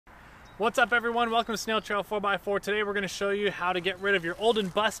What's up everyone, welcome to Snail Trail 4x4. Today we're going to show you how to get rid of your old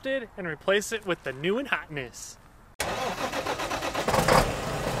and busted and replace it with the new and hotness.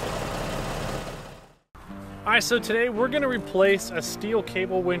 Alright, so today we're going to replace a steel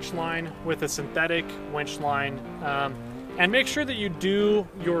cable winch line with a synthetic winch line. And make sure that you do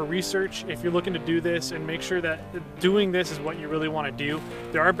your research if you're looking to do this, and make sure that doing this is what you really want to do.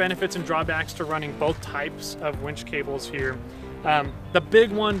 There are benefits and drawbacks to running both types of winch cables here. The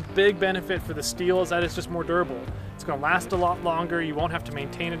big benefit for the steel is that it's just more durable. It's going to last a lot longer, you won't have to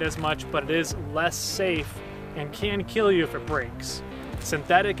maintain it as much, but it is less safe and can kill you if it breaks.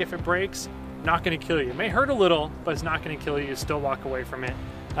 Synthetic, if it breaks, not going to kill you. It may hurt a little, but it's not going to kill you. You still walk away from it.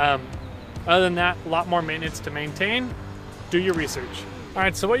 Other than that, a lot more maintenance to maintain. Do your research.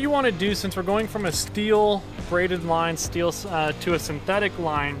 Alright, so what you want to do, since we're going from a steel braided line to a synthetic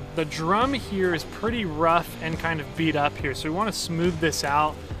line, the drum here is pretty rough and kind of beat up here, so we want to smooth this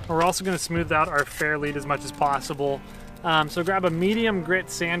out. We're also going to smooth out our fairlead as much as possible. So grab a medium grit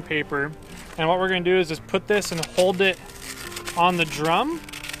sandpaper, and what we're going to do is just put this and hold it on the drum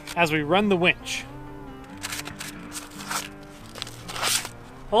as we run the winch.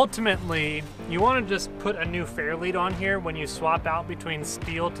 Ultimately, you want to just put a new fairlead on here when you swap out between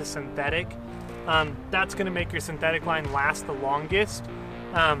steel to synthetic. That's going to make your synthetic line last the longest.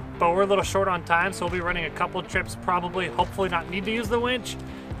 But we're a little short on time, so we'll be running a couple trips probably, hopefully not need to use the winch.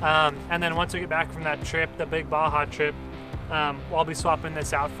 And then once we get back from that trip, the big Baja trip, I'll be swapping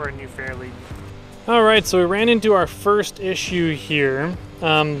this out for a new fairlead. Alright, so we ran into our first issue here.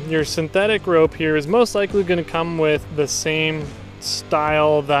 Your synthetic rope here is most likely going to come with the same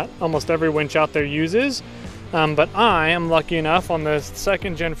style that almost every winch out there uses, but I am lucky enough on the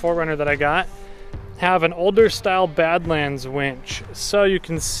second gen 4Runner that I got have an older style Badlands winch. So you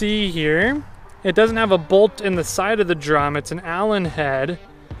can see here it doesn't have a bolt in the side of the drum, it's an Allen head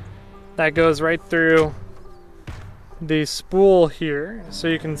that goes right through the spool here, so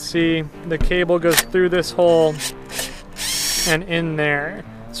you can see the cable goes through this hole and in there.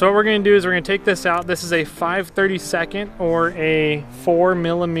 So what we're going to do is we're going to take this out. This is a 5/32 or a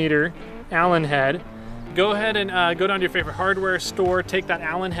 4mm Allen head. Go ahead and go down to your favorite hardware store, take that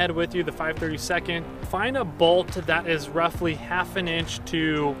Allen head with you, the 5/32. Find a bolt that is roughly 1/2 inch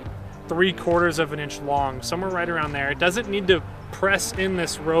to 3/4 of an inch long, somewhere right around there. It doesn't need to press in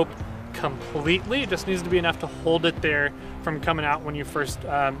this rope completely, it just needs to be enough to hold it there from coming out when you first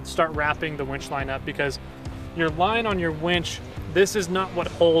start wrapping the winch line up, because your line on your winch, this is not what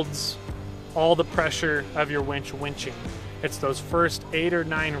holds all the pressure of your winch winching. It's those first 8 or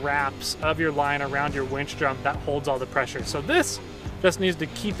 9 wraps of your line around your winch drum that holds all the pressure. So this just needs to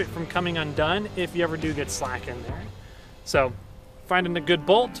keep it from coming undone if you ever do get slack in there. So finding a good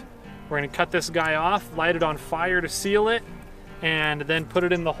bolt, we're going to cut this guy off, light it on fire to seal it, and then put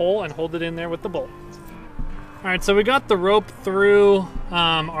it in the hole and hold it in there with the bolt. Alright, so we got the rope through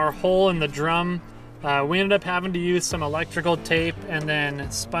our hole in the drum. We ended up having to use some electrical tape and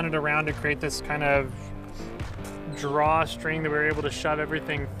then spun it around to create this kind of drawstring that we were able to shove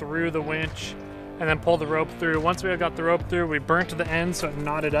everything through the winch and then pull the rope through. Once we got the rope through, we burnt the end so it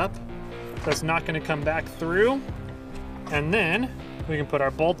knotted up. So it's not going to come back through. And then we can put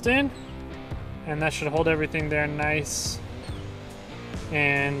our bolt in, and that should hold everything there nice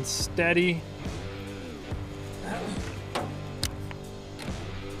and steady.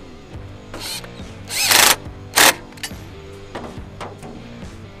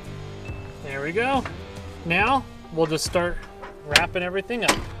 There we go. Now we'll just start wrapping everything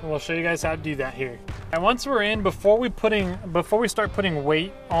up, and we'll show you guys how to do that here. And once we're in, before we start putting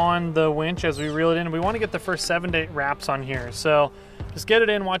weight on the winch as we reel it in, we want to get the first 7 to 8 wraps on here. So just get it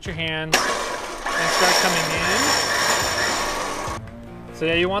in, watch your hands, and start coming in. So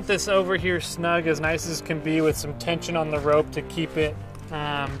yeah, you want this over here snug, as nice as can be, with some tension on the rope to keep it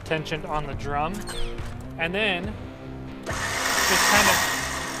tensioned on the drum. And then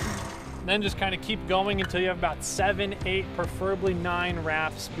just kind of keep going until you have about 7, 8, preferably 9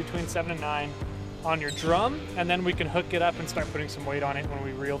 wraps, between 7 and 9 on your drum, and then we can hook it up and start putting some weight on it when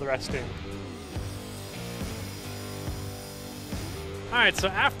we reel the rest in. Alright, so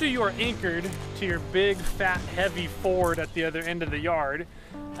after you are anchored to your big, fat, heavy Ford at the other end of the yard,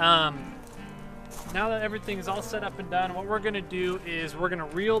 now that everything is all set up and done, what we're going to do is we're going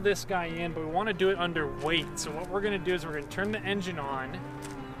to reel this guy in, but we want to do it under weight. So what we're going to do is we're going to turn the engine on,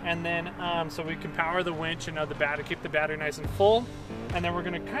 and then so we can power the winch and the battery, keep the battery nice and full, and then we're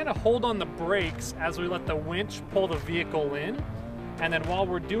going to kind of hold on the brakes as we let the winch pull the vehicle in. And then while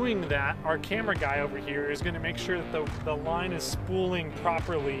we're doing that, our camera guy over here is going to make sure that the line is spooling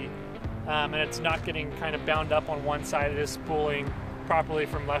properly, and it's not getting kind of bound up on one side. It is spooling properly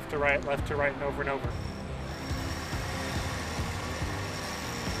from left to right, and over and over.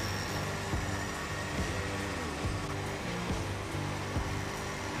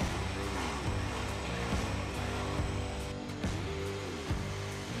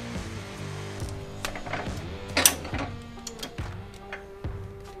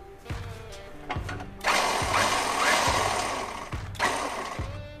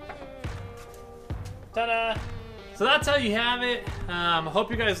 Ta-da! So that's how you have it. I hope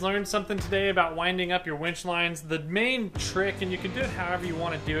you guys learned something today about winding up your winch lines. The main trick, and you can do it however you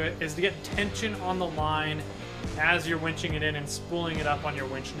want to do it, is to get tension on the line as you're winching it in and spooling it up on your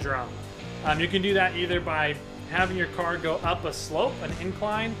winch drum. You can do that either by having your car go up a slope, an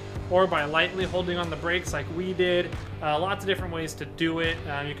incline, or by lightly holding on the brakes like we did. Lots of different ways to do it.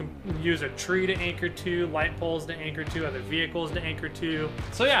 You can use a tree to anchor to, light poles to anchor to, other vehicles to anchor to.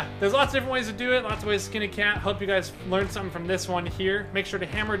 So yeah, there's lots of different ways to do it, lots of ways to skin a cat. Hope you guys learned something from this one here. Make sure to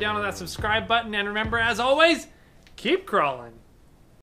hammer down on that subscribe button, and remember, as always, keep crawling.